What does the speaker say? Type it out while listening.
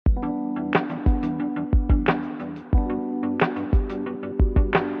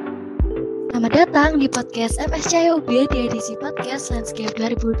Selamat datang di podcast MSCUB di edisi podcast Landscape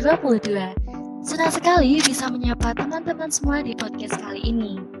 2022. Senang sekali bisa menyapa teman-teman semua di podcast kali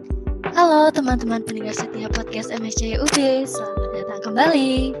ini. Halo teman-teman pendengar setia podcast MSCUB, selamat datang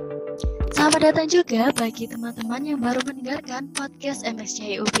kembali. Selamat datang juga bagi teman-teman yang baru mendengarkan podcast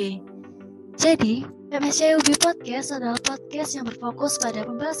MSCUB. Jadi, MSCUB Podcast adalah podcast yang berfokus pada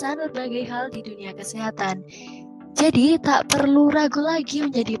pembahasan berbagai hal di dunia kesehatan. Jadi, tak perlu ragu lagi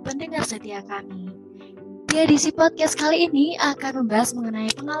menjadi pendengar setia kami. Di edisi podcast kali ini akan membahas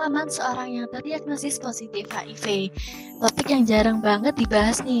mengenai pengalaman seorang yang terdiagnosis positif HIV. Topik yang jarang banget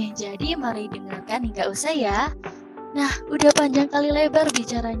dibahas nih, jadi mari dengarkan hingga usai ya. Nah, udah panjang kali lebar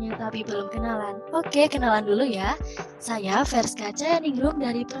bicaranya tapi belum kenalan. Oke, kenalan dulu ya. Saya Verska Cayaningrum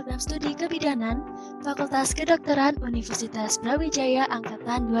dari Program Studi Kebidanan, Fakultas Kedokteran Universitas Brawijaya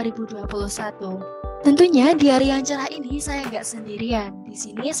Angkatan 2021. Tentunya di hari yang cerah ini saya nggak sendirian. Di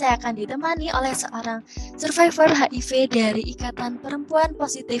sini saya akan ditemani oleh seorang survivor HIV dari Ikatan Perempuan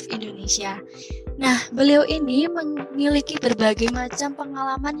Positif Indonesia. Nah, beliau ini memiliki berbagai macam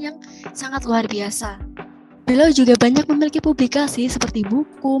pengalaman yang sangat luar biasa. Beliau juga banyak memiliki publikasi seperti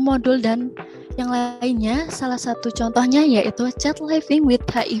buku, modul, dan yang lainnya. Salah satu contohnya yaitu Child Living with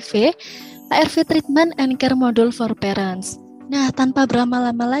HIV, ARV Treatment and Care Module for Parents. Nah, tanpa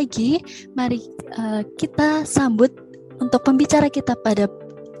berlama-lama lagi, mari kita sambut untuk pembicara kita pada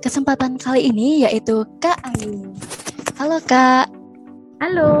kesempatan kali ini, yaitu Kak Ayu. Halo Kak.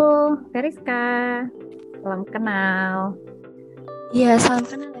 Halo, Veriska. Salam kenal. Ya, salam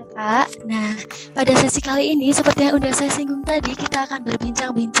kenal ya Kak. Nah, pada sesi kali ini, seperti yang udah saya singgung tadi, kita akan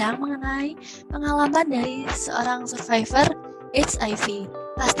berbincang-bincang mengenai pengalaman dari seorang survivor HIV.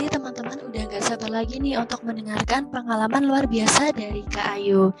 Pasti teman-teman udah gak sabar lagi nih untuk mendengarkan pengalaman luar biasa dari Kak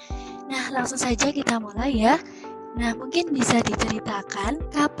Ayu. Nah, langsung saja kita mulai ya. Nah, mungkin bisa diceritakan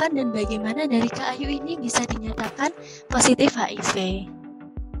kapan dan bagaimana dari Kak Ayu ini bisa dinyatakan positif HIV.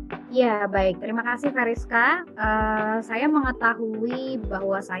 Ya, baik. Terima kasih, Veriska. Saya mengetahui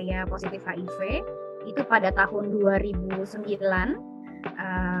bahwa saya positif HIV itu pada tahun 2009.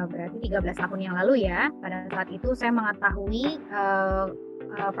 Berarti 13 tahun yang lalu ya. Pada saat itu saya mengetahui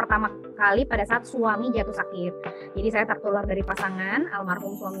pertama kali pada saat suami jatuh sakit. Jadi saya tertular dari pasangan.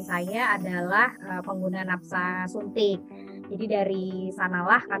 Almarhum suami saya adalah pengguna nafsa suntik. Jadi dari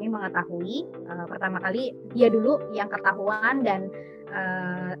sanalah kami mengetahui pertama kali dia dulu yang ketahuan, dan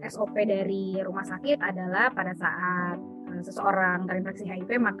SOP dari rumah sakit adalah pada saat seseorang terinfeksi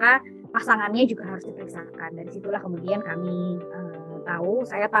HIV maka pasangannya juga harus diperiksakan. Dari situlah kemudian kami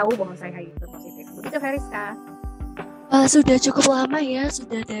saya tahu bahwa saya HIV positif. Begitu, Veriska. Sudah cukup lama ya,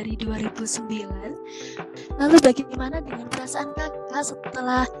 sudah dari 2009. Lalu bagaimana dengan perasaan kakak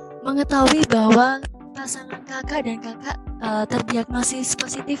setelah mengetahui bahwa pasangan kakak dan kakak terdiagnosis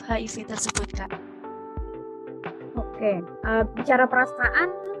positif HIV tersebut, Kak? Oke, bicara perasaan,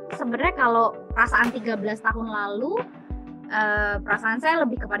 sebenarnya kalau perasaan 13 tahun lalu, perasaan saya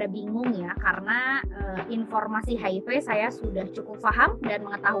lebih kepada bingung ya, karena informasi HIV saya sudah cukup paham dan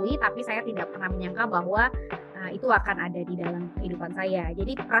mengetahui, tapi saya tidak pernah menyangka bahwa itu akan ada di dalam kehidupan saya.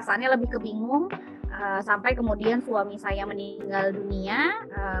 Jadi perasaannya lebih kebingung sampai kemudian suami saya meninggal dunia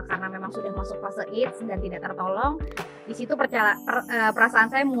karena memang sudah masuk fase AIDS dan tidak tertolong. Di situ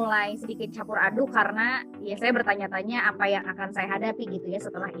perasaan saya mulai sedikit campur aduk, karena ya saya bertanya-tanya apa yang akan saya hadapi gitu ya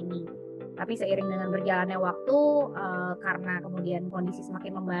setelah ini. Tapi seiring dengan berjalannya waktu, karena kemudian kondisi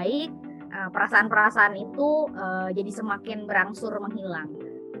semakin membaik, perasaan-perasaan itu jadi semakin berangsur menghilang.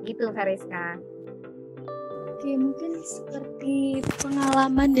 Gitu, Veriska. Oke, mungkin seperti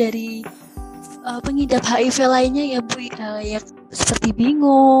pengalaman dari pengidap HIV lainnya ya Bu, ya seperti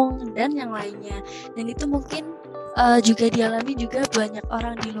bingung dan yang lainnya. Dan itu mungkin juga dialami juga banyak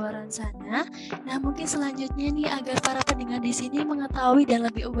orang di luar sana. Nah, mungkin selanjutnya nih agar para pendengar di sini mengetahui dan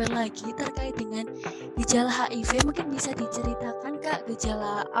lebih aware lagi terkait dengan gejala HIV, mungkin bisa diceritakan Kak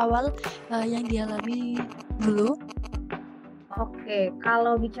gejala awal yang dialami dulu. Oke,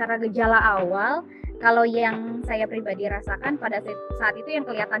 kalau bicara gejala awal, kalau yang saya pribadi rasakan pada saat itu yang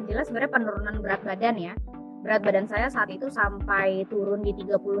kelihatan jelas sebenarnya penurunan berat badan ya. Berat badan saya saat itu sampai turun di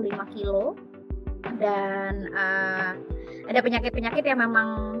 35 kilo. Dan ada penyakit-penyakit yang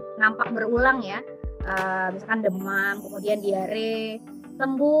memang nampak berulang ya, misalkan demam, kemudian diare,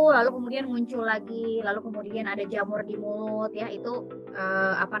 sembuh, lalu kemudian muncul lagi, lalu kemudian ada jamur di mulut ya, itu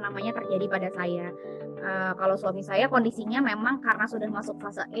terjadi pada saya. Kalau suami saya kondisinya memang karena sudah masuk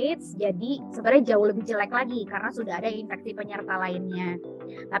fase AIDS, jadi sebenarnya jauh lebih jelek lagi karena sudah ada infeksi penyerta lainnya.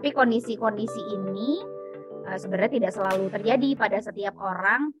 Tapi kondisi-kondisi ini sebenarnya tidak selalu terjadi pada setiap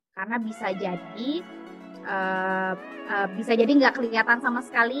orang, karena bisa jadi bisa jadi nggak kelihatan sama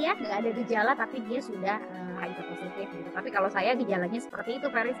sekali ya, nggak ada gejala, tapi dia sudah HIV positif gitu. Tapi kalau saya gejalanya seperti itu,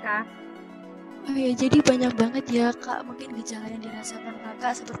 Veriska. Oh ya, jadi banyak banget ya Kak, mungkin gejala yang dirasakan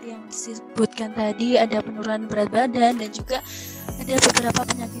Kakak seperti yang disebutkan tadi, ada penurunan berat badan dan juga ada beberapa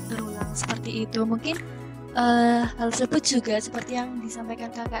penyakit berulang seperti itu. Mungkin hal tersebut juga seperti yang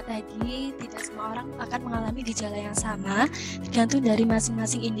disampaikan Kakak tadi, tidak semua orang akan mengalami gejala yang sama, tergantung dari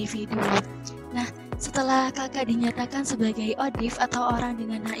masing-masing individu. Nah, setelah Kakak dinyatakan sebagai ODIF atau orang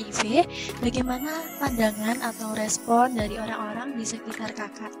dengan HIV, bagaimana pandangan atau respon dari orang-orang di sekitar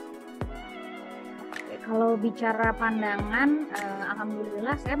Kakak? Kalau bicara pandangan,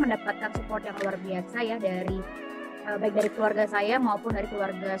 alhamdulillah saya mendapatkan support yang luar biasa ya dari baik dari keluarga saya maupun dari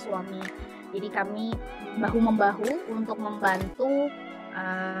keluarga suami. Jadi kami bahu-membahu untuk membantu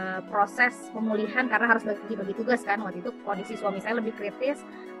proses pemulihan karena harus bagi-bagi tugas kan. Waktu itu kondisi suami saya lebih kritis,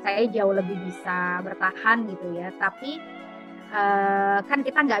 saya jauh lebih bisa bertahan gitu ya. Tapi kan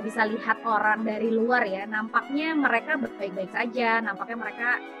kita nggak bisa lihat orang dari luar ya, nampaknya mereka baik-baik saja, nampaknya mereka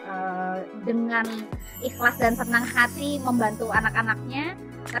dengan ikhlas dan senang hati membantu anak-anaknya,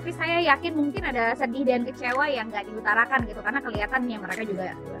 tapi saya yakin mungkin ada sedih dan kecewa yang nggak diutarakan gitu, karena kelihatannya mereka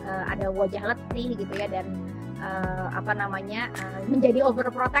juga ada wajah letih gitu ya, dan menjadi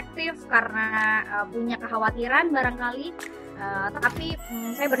overprotective karena punya kekhawatiran barangkali. Tapi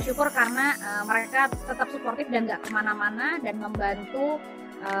saya bersyukur karena mereka tetap suportif dan nggak kemana-mana dan membantu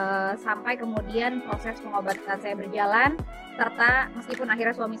sampai kemudian proses pengobatan saya berjalan, serta meskipun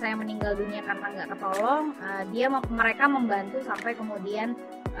akhirnya suami saya meninggal dunia karena nggak ketolong, mereka membantu sampai kemudian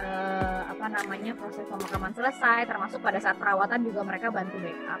proses pemakaman selesai, termasuk pada saat perawatan juga mereka bantu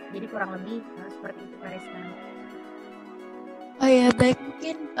backup. Jadi kurang lebih seperti itu, Veriska. Oh ya, baik,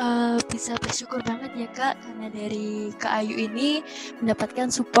 mungkin bisa bersyukur banget ya Kak, karena dari Kak Ayu ini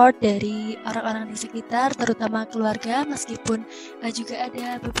mendapatkan support dari orang-orang di sekitar, terutama keluarga, meskipun juga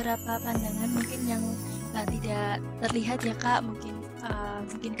ada beberapa pandangan mungkin yang tidak terlihat ya Kak, mungkin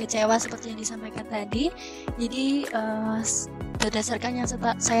kecewa seperti yang disampaikan tadi. Jadi berdasarkan yang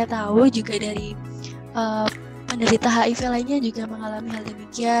saya tahu juga dari penderita HIV lainnya juga mengalami hal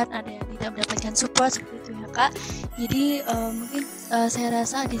demikian, ada yang tidak mendapatkan support seperti itu ya Kak. Jadi mungkin saya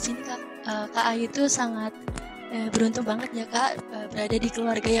rasa di sini Kak Ayu itu sangat beruntung banget ya Kak, berada di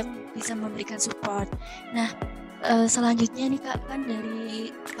keluarga yang bisa memberikan support. Nah, selanjutnya nih Kak, kan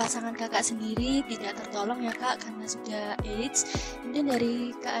dari pasangan Kakak sendiri tidak tertolong ya Kak karena sudah AIDS. Kemudian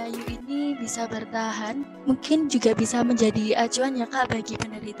dari Kak Ayu ini bisa bertahan, mungkin juga bisa menjadi acuan ya Kak bagi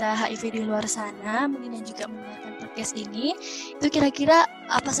penderita HIV di luar sana, mungkin yang juga mendengarkan podcast ini. Itu kira-kira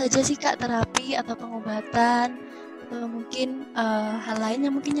apa saja sih Kak terapi atau pengobatan atau mungkin hal lain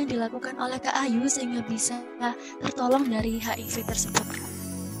yang mungkin yang dilakukan oleh Kak Ayu sehingga bisa tertolong dari HIV tersebut Kak?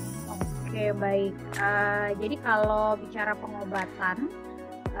 Oke, baik. Jadi kalau bicara pengobatan,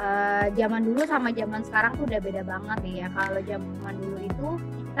 zaman dulu sama zaman sekarang tuh udah beda banget ya. Kalau zaman dulu itu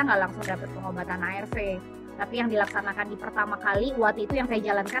kita nggak langsung dapat pengobatan ARV, tapi yang dilaksanakan di pertama kali waktu itu yang saya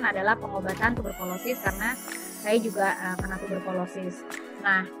jalankan adalah pengobatan tuberkulosis karena saya juga kena tuberkulosis.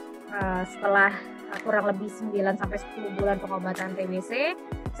 Nah, setelah kurang lebih 9-10 bulan pengobatan TBC,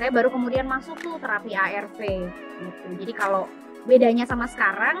 saya baru kemudian masuk tuh terapi ARV gitu. Jadi kalau bedanya sama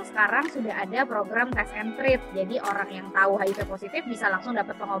sekarang sudah ada program test and treat. Jadi orang yang tahu HIV positif bisa langsung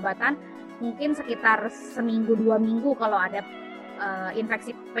dapat pengobatan mungkin sekitar seminggu 2 minggu kalau ada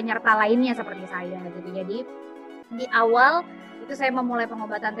infeksi penyerta lainnya seperti saya gitu. Jadi di awal itu saya memulai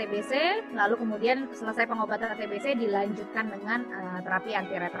pengobatan TBC, lalu kemudian selesai pengobatan TBC dilanjutkan dengan terapi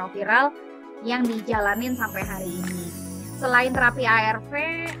antiretroviral yang dijalanin sampai hari ini. Selain terapi ARV,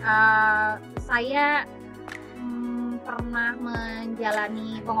 saya pernah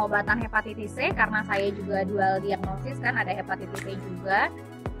menjalani pengobatan hepatitis C karena saya juga dual diagnosis kan, ada hepatitis C juga.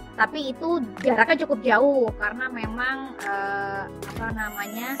 Tapi itu jaraknya cukup jauh karena memang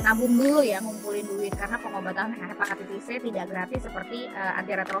nabung dulu ya, ngumpulin duit karena pengobatan hepatitis C tidak gratis seperti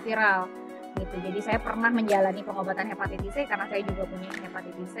antiretroviral gitu. Jadi saya pernah menjalani pengobatan hepatitis C karena saya juga punya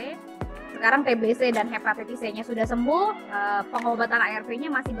hepatitis C. Sekarang TBC dan hepatitis C-nya sudah sembuh, pengobatan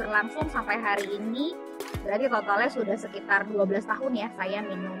ARV-nya masih berlangsung sampai hari ini. Berarti totalnya sudah sekitar 12 tahun ya saya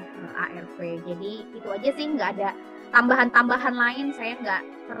minum ARV. Jadi itu aja sih, nggak ada tambahan-tambahan lain. Saya nggak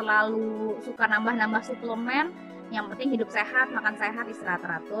terlalu suka nambah-nambah suplemen. Yang penting hidup sehat, makan sehat, istirahat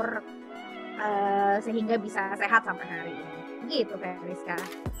teratur, sehingga bisa sehat sampai hari ini. Gitu Veriska.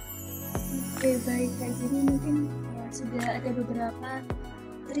 Oke, baik. Jadi mungkin sudah ada beberapa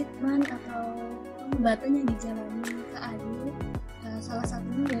treatment atau pengobatan yang dijalani Kak Ayu. Salah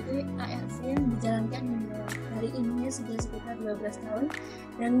satunya yaitu ARV yang dijalankan hingga hari ini sudah sekitar 12 tahun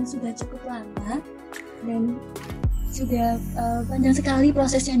dan sudah cukup lama. dan sudah panjang sekali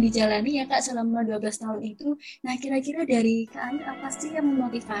proses yang dijalani ya Kak selama 12 tahun itu. Nah, kira-kira dari Kak Ayu apa sih yang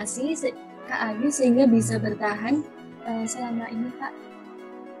memotivasi Kak Ayu sehingga bisa bertahan selama ini Kak?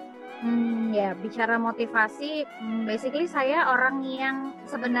 Ya, bicara motivasi, basically saya orang yang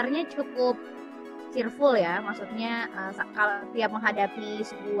sebenarnya cukup cheerful ya. Maksudnya kalau tiap menghadapi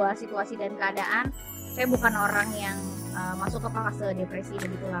sebuah situasi dan keadaan, saya bukan orang yang masuk ke fase depresi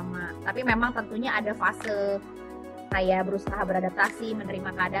begitu lama. Tapi memang tentunya ada fase saya berusaha beradaptasi,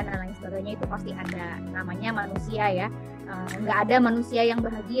 menerima keadaan dan lain sebagainya, itu pasti ada. Namanya manusia ya, nggak ada manusia yang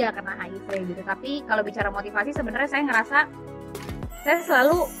bahagia karena HIV gitu. Tapi kalau bicara motivasi, sebenarnya saya ngerasa saya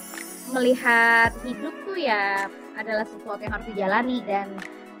selalu melihat hidup tuh ya adalah sesuatu yang harus dijalani. Dan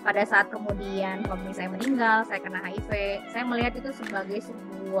pada saat kemudian suami saya meninggal, saya kena HIV, saya melihat itu sebagai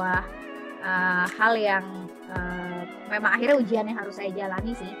sebuah hal yang memang akhirnya ujian yang harus saya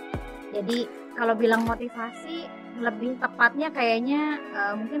jalani sih. Jadi kalau bilang motivasi, lebih tepatnya kayaknya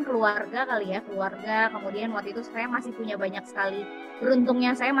mungkin keluarga kali ya, keluarga. Kemudian waktu itu saya masih punya banyak sekali,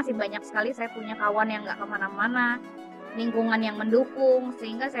 beruntungnya saya masih banyak sekali, saya punya kawan yang gak kemana-mana, lingkungan yang mendukung,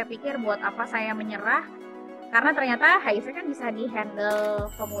 sehingga saya pikir buat apa saya menyerah, karena ternyata HIV kan bisa dihandle,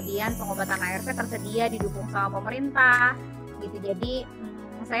 kemudian pengobatan ARV tersedia, didukung sama pemerintah gitu. Jadi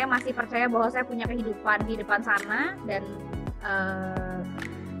saya masih percaya bahwa saya punya kehidupan di depan sana, dan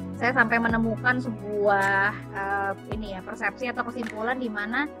saya sampai menemukan sebuah persepsi atau kesimpulan di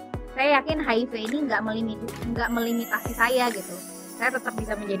mana saya yakin HIV ini nggak melimitasi saya gitu. Saya tetap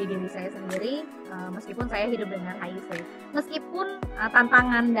bisa menjadi diri saya sendiri meskipun saya hidup dengan HIV. Meskipun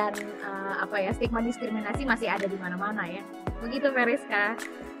tantangan dan stigma diskriminasi masih ada di mana-mana ya. Begitu Veriska.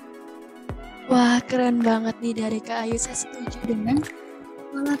 Wah, keren banget nih dari Kak Ayu. Saya setuju dengan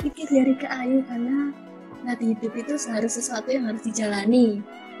pola pikir dari Kak Ayu, karena hidup itu seharusnya sesuatu yang harus dijalani.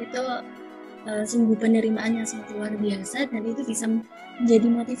 Itu sungguh penerimaan yang sangat luar biasa, dan itu bisa menjadi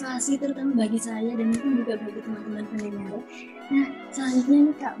motivasi terutama bagi saya dan mungkin juga bagi teman-teman pendengar. Nah, selanjutnya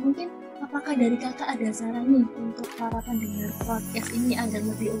nih Kak, mungkin apakah dari Kakak ada saran nih untuk para pendengar podcast ini agar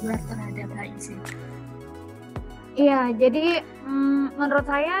lebih aware terhadap HIV? Iya, jadi menurut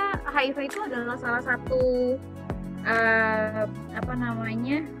saya HIV itu adalah salah satu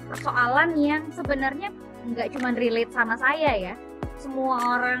persoalan yang sebenarnya nggak cuma relate sama saya ya.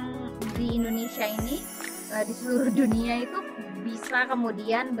 Semua orang di Indonesia ini, di seluruh dunia itu bisa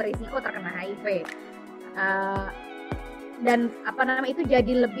kemudian berisiko terkena HIV. Dan itu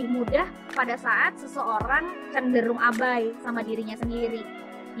jadi lebih mudah pada saat seseorang cenderung abai sama dirinya sendiri.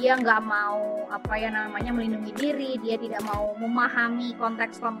 Dia nggak mau melindungi diri, dia tidak mau memahami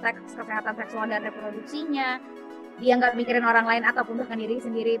konteks-konteks kesehatan seksual dan reproduksinya, dia nggak mikirin orang lain ataupun bahkan diri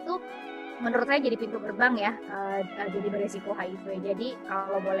sendiri. Itu menurut saya jadi pintu gerbang ya, jadi beresiko HIV. Jadi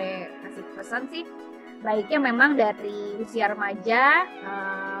kalau boleh kasih pesan sih, baiknya memang dari usia remaja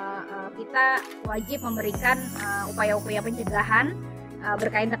kita wajib memberikan upaya-upaya pencegahan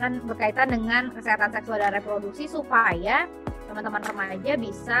berkaitan dengan kesehatan seksual dan reproduksi, supaya teman-teman remaja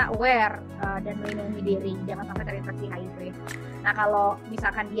bisa aware dan melindungi diri, jangan sampai terinfeksi HIV. Nah, kalau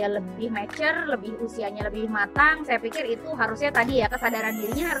misalkan dia lebih mature, usianya lebih matang, saya pikir itu harusnya tadi ya, kesadaran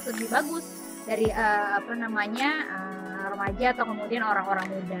dirinya harus lebih bagus dari remaja atau kemudian orang-orang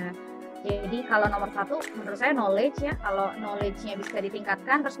muda. Jadi kalau nomor satu menurut saya knowledge ya, kalau knowledge-nya bisa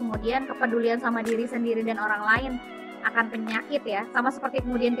ditingkatkan, terus kemudian kepedulian sama diri sendiri dan orang lain akan penyakit ya. Sama seperti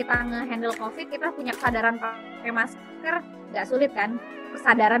kemudian kita nge-handle COVID, kita punya kesadaran pakai masker, nggak sulit kan?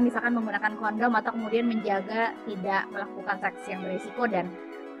 Kesadaran misalkan menggunakan kondom atau kemudian menjaga tidak melakukan seks yang berisiko dan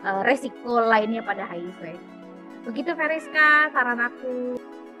resiko lainnya pada HIV. Begitu Veriska, saran aku.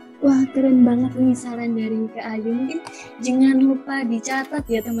 Wah, keren banget nih saran dari Kak Ayu. Mungkin jangan lupa dicatat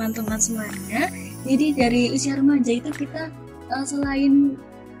ya teman-teman semuanya. Jadi dari usia remaja itu kita selain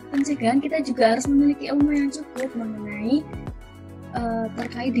pencegahan, kita juga harus memiliki ilmu yang cukup mengenai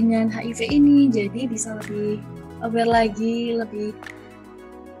terkait dengan HIV ini. Jadi bisa lebih aware lagi, lebih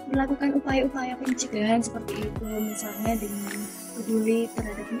melakukan upaya-upaya pencegahan seperti itu, misalnya dengan peduli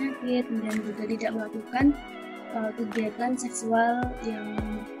terhadap penyakit, dan juga tidak melakukan kegiatan seksual yang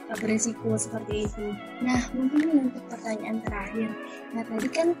beresiko seperti itu. Nah, mungkin ini untuk pertanyaan terakhir. Nah, tadi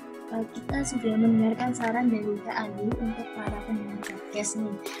kan kita sudah mendengarkan saran dari Kak Ayu untuk para pendengar podcast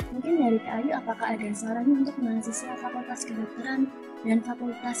nih. Mungkin dari Kak Ayu, apakah ada saran untuk mahasiswa Fakultas Kedokteran dan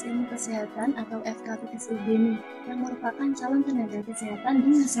Fakultas Ilmu Kesehatan atau FKPSIB nih, yang merupakan calon tenaga kesehatan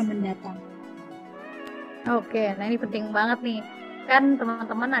di masa mendatang? Oke, nah ini penting banget nih. Kan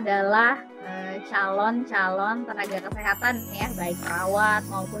teman-teman adalah calon-calon tenaga kesehatan ya, baik perawat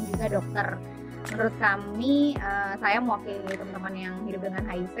maupun juga dokter. Menurut kami, saya mewakili teman-teman yang hidup dengan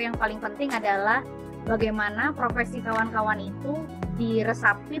HIV, yang paling penting adalah bagaimana profesi kawan-kawan itu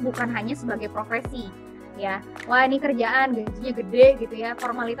diresapi bukan hanya sebagai profesi ya, wah ini kerjaan gajinya gede gitu ya,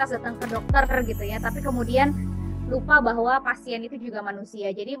 formalitas datang ke dokter gitu ya, tapi kemudian lupa bahwa pasien itu juga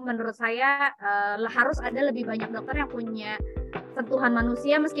manusia. Jadi menurut saya harus ada lebih banyak dokter yang punya sentuhan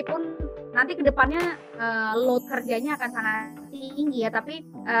manusia, meskipun nanti kedepannya load kerjanya akan sangat tinggi ya, tapi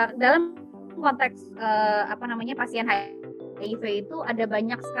dalam konteks pasien HIV itu ada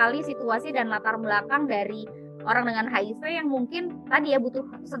banyak sekali situasi dan latar belakang dari orang dengan HIV yang mungkin tadi ya butuh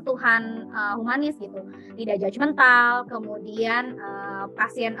sentuhan humanis gitu, tidak judgmental, kemudian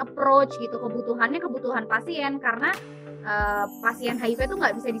pasien approach gitu, kebutuhan pasien, karena pasien HIV itu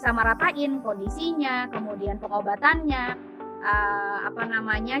nggak bisa disamaratain kondisinya, kemudian pengobatannya,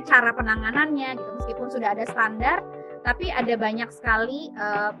 cara penanganannya gitu, meskipun sudah ada standar, tapi ada banyak sekali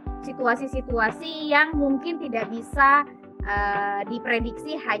situasi-situasi yang mungkin tidak bisa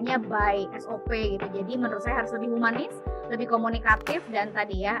diprediksi hanya by SOP gitu. Jadi menurut saya harus lebih humanis, lebih komunikatif, dan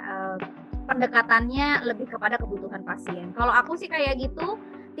tadi ya pendekatannya lebih kepada kebutuhan pasien. Kalau aku sih kayak gitu,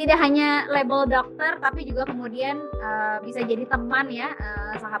 tidak hanya label dokter tapi juga kemudian bisa jadi teman ya,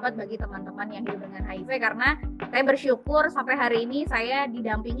 sahabat bagi teman-teman yang hidup dengan HIV, karena saya bersyukur sampai hari ini saya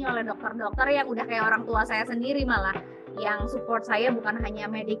didampingi oleh dokter-dokter yang udah kayak orang tua saya sendiri, malah yang support saya bukan hanya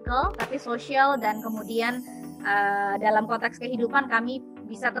medical tapi sosial, dan kemudian dalam konteks kehidupan kami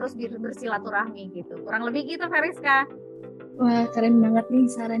bisa terus bersilaturahmi gitu. Kurang lebih gitu, Veriska. Wah, keren banget nih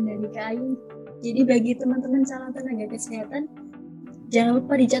saran dari Kak Ayu. Jadi bagi teman-teman calon tenaga kesehatan, jangan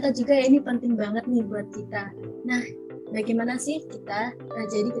lupa dicatat juga ya, ini penting banget nih buat kita. Nah, bagaimana sih kita?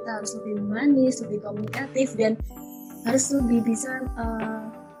 Jadi kita harus lebih humanis, lebih komunikatif, dan harus lebih bisa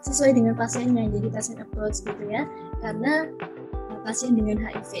sesuai dengan pasiennya. Jadi pasien approach gitu ya. Karena pasien dengan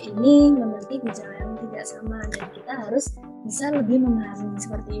HIV ini memiliki gejala yang tidak sama, dan kita harus bisa lebih memahami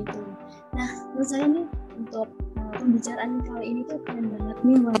seperti itu. Nah, menurut saya nih untuk pembicaraan kali ini tuh keren banget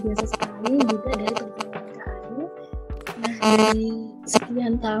nih, luar biasa sekali juga dari perjalanan Kak Ayu. Nah, dari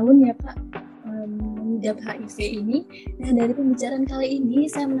sekian tahun ya Kak mengidap HIV ini. Nah, dari pembicaraan kali ini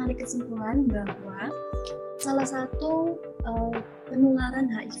saya menarik kesimpulan bahwa salah satu penularan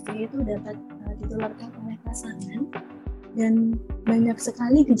HIV itu dapat ditularkan oleh pasangan, dan banyak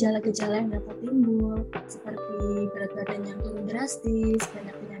sekali gejala-gejala yang dapat timbul, seperti berat badan yang turun drastis,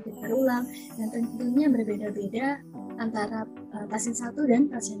 banyak penyakit berulang, dan tentunya berbeda-beda antara pasien satu dan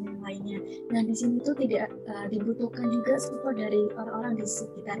pasien yang lainnya. Nah, di sini tuh tidak dibutuhkan juga support dari orang-orang di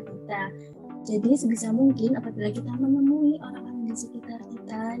sekitar kita. Jadi sebisa mungkin apabila kita menemui orang-orang di sekitar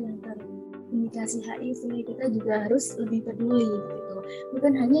kita yang terindikasi HIV, kita juga harus lebih peduli gitu.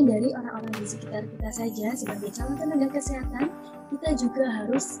 Bukan hanya dari orang-orang di sekitar kita saja, sebagai calon tenaga kesehatan, kita juga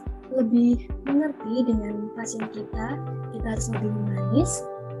harus lebih mengerti dengan pasien kita harus lebih humanis,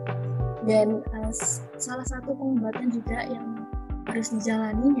 dan salah satu pengobatan juga yang harus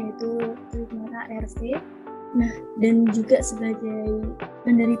dijalani yaitu treatment ARV. Nah, dan juga sebagai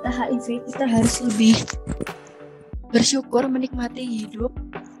penderita HIV, kita harus lebih bersyukur menikmati hidup,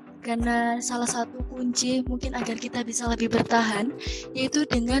 karena salah satu kunci mungkin agar kita bisa lebih bertahan yaitu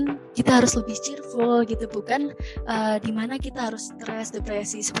dengan kita harus lebih cheerful gitu, bukan dimana kita harus stres,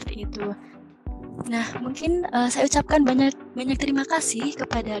 depresi seperti itu. Nah, mungkin saya ucapkan banyak terima kasih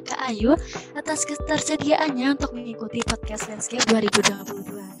kepada Kak Ayu atas ketersediaannya untuk mengikuti podcast Landscape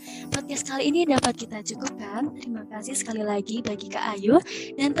 2022. Podcast kali ini dapat kita cukupkan. Terima kasih sekali lagi bagi Kak Ayu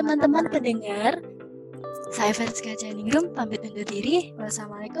dan teman-teman pendengar. Saya Veriska Caningrum, pamit undur diri.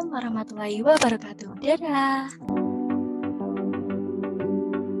 Wassalamualaikum warahmatullahi wabarakatuh. Dadah.